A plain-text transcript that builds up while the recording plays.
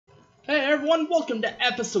Hey everyone, welcome to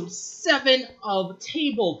episode 7 of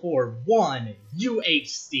Table for 1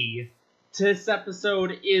 UHC. This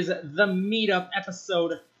episode is the meetup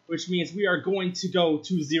episode, which means we are going to go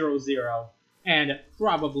to 0-0 and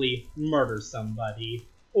probably murder somebody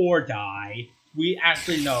or die. We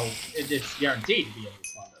actually know it's guaranteed to be at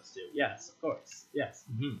least one of those two. Yes, of course. Yes,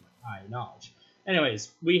 I acknowledge.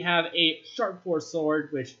 Anyways, we have a Sharp 4 sword,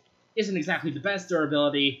 which isn't exactly the best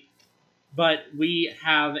durability, but we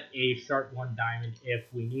have a Sharp 1 diamond if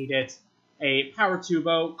we need it. A Power 2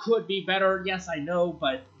 bow could be better, yes I know,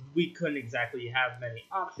 but we couldn't exactly have many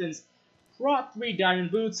options. Prot 3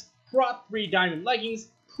 diamond boots, Prot 3 diamond leggings,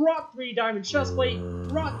 Prot 3 diamond chestplate,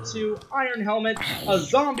 Prot 2 iron helmet, a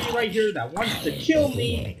zombie right here that wants to kill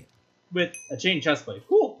me with a chain chestplate.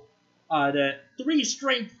 Cool! The 3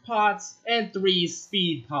 strength pots and 3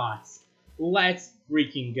 speed pots. Let's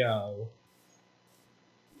freaking go.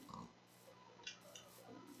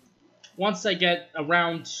 Once I get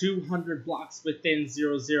around 200 blocks within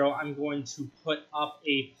 0-0, I'm going to put up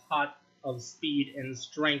a pot of speed and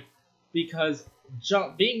strength because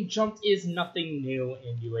being jumped is nothing new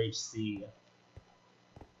in UHC.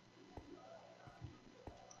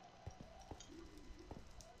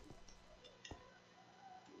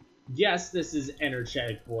 Yes, this is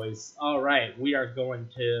Energetic Voice. Alright, we are going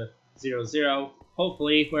to 0-0,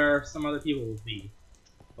 hopefully where some other people will be.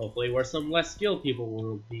 Hopefully where some less skilled people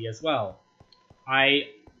will be as well. I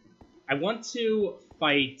want to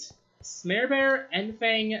fight Smarebear,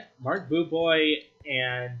 Enfang, Mark Boo Boy,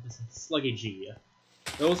 and Sluggy G.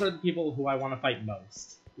 Those are the people who I want to fight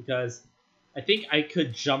most, because I think I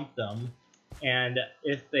could jump them, and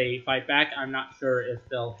if they fight back, I'm not sure if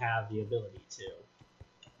they'll have the ability to.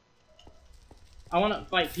 I want to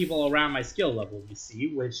fight people around my skill level, you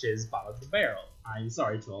see, which is bottom of the barrel. I'm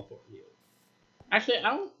sorry to all four of you. Actually, I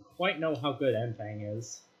don't quite know how good Enfang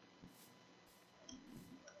is.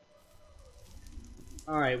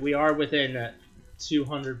 Alright, we are within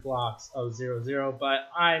 200 blocks of 0-0, but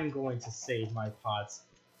I'm going to save my pots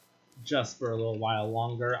just for a little while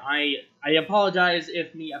longer. I apologize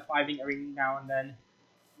if me F5ing every now and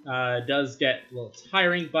then does get a little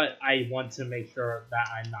tiring, but I want to make sure that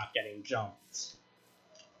I'm not getting jumped.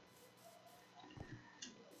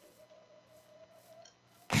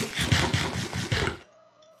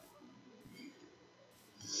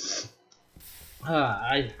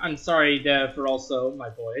 I'm sorry for also my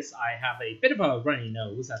voice. I have a bit of a runny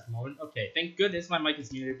nose at the moment. Okay, thank goodness my mic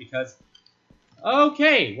is muted because...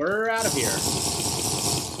 Okay, we're out of here.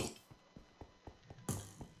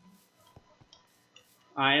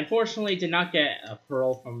 I unfortunately did not get a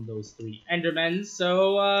pearl from those 3 Endermen,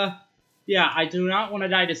 so, yeah, I do not want to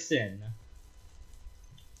die to Sin.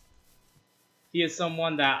 He is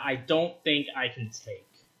someone that I don't think I can take.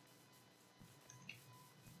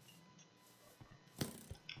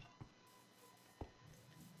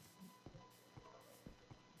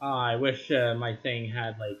 I wish my thing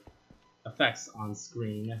had, like, effects on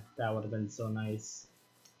screen. That would have been so nice.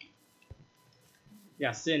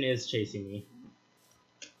 Yeah, Sin is chasing me.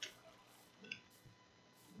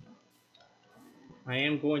 I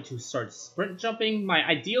am going to start sprint jumping. My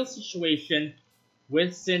ideal situation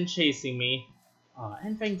with Sin chasing me,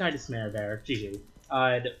 Enfang died to Smarebear,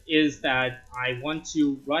 GG, is that I want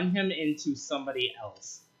to run him into somebody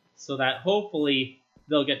else, so that hopefully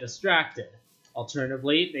they'll get distracted.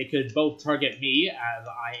 Alternatively, they could both target me, as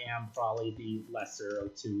I am probably the lesser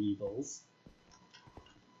of 2 evils.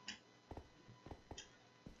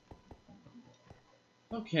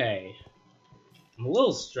 Okay. I'm a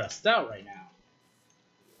little stressed out right now.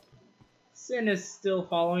 Sin is still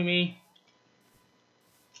following me.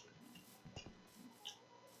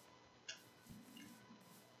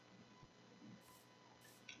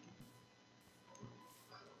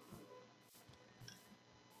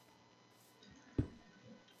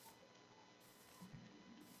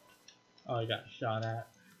 Oh, I got shot at.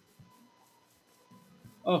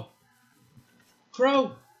 Oh.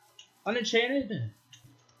 Crow! Unenchanted?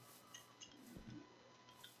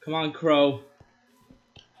 Come on, Crow.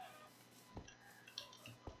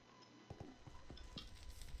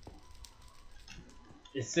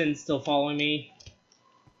 Is Sin still following me?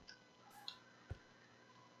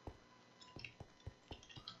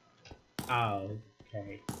 Oh,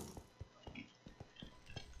 okay.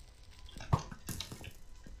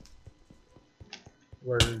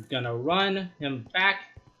 We're gonna run him back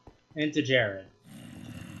into Jared.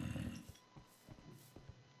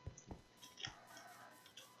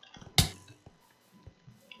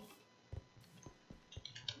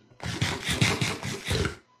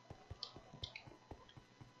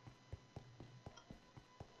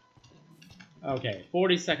 Okay,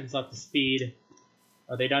 40 seconds left to speed.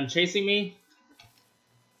 Are they done chasing me?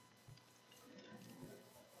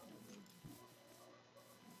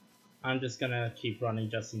 I'm just gonna keep running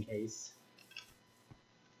just in case.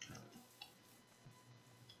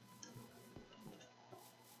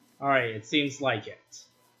 Alright, it seems like it.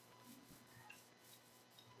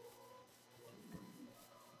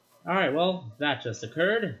 Alright, well, that just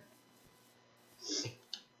occurred.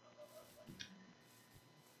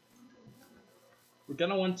 We're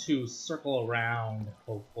gonna want to circle around.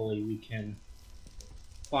 Hopefully we can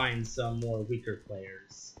find some more weaker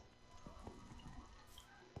players.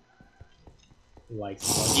 Like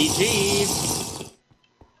Sluggy G.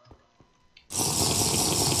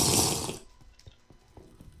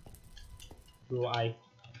 Who I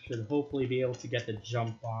should hopefully be able to get the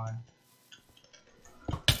jump on.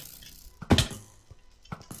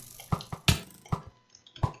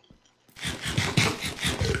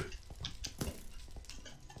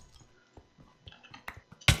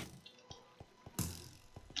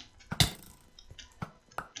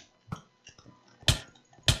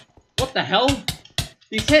 What the hell?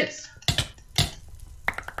 These hits!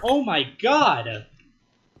 Oh my god!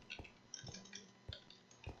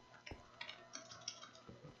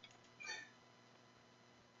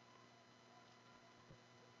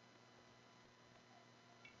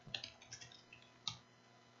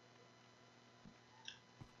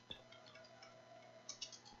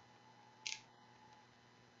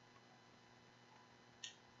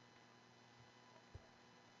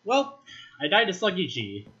 Well, I died to Sluggy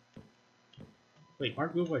G. Wait,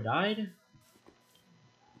 Mark Boomboy died?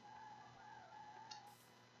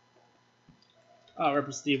 Oh,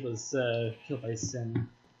 Ripper Steve was killed by Sin.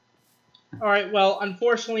 Alright, well,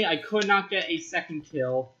 unfortunately I could not get a second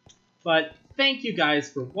kill, but thank you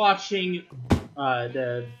guys for watching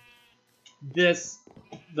the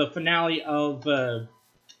finale of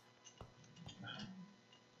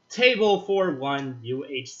Table 4-1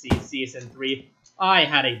 UHC Season 3. I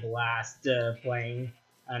had a blast playing,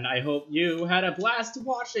 and I hope you had a blast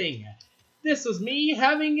watching. This was me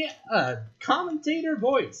having a commentator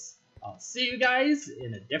voice. I'll see you guys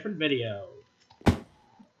in a different video.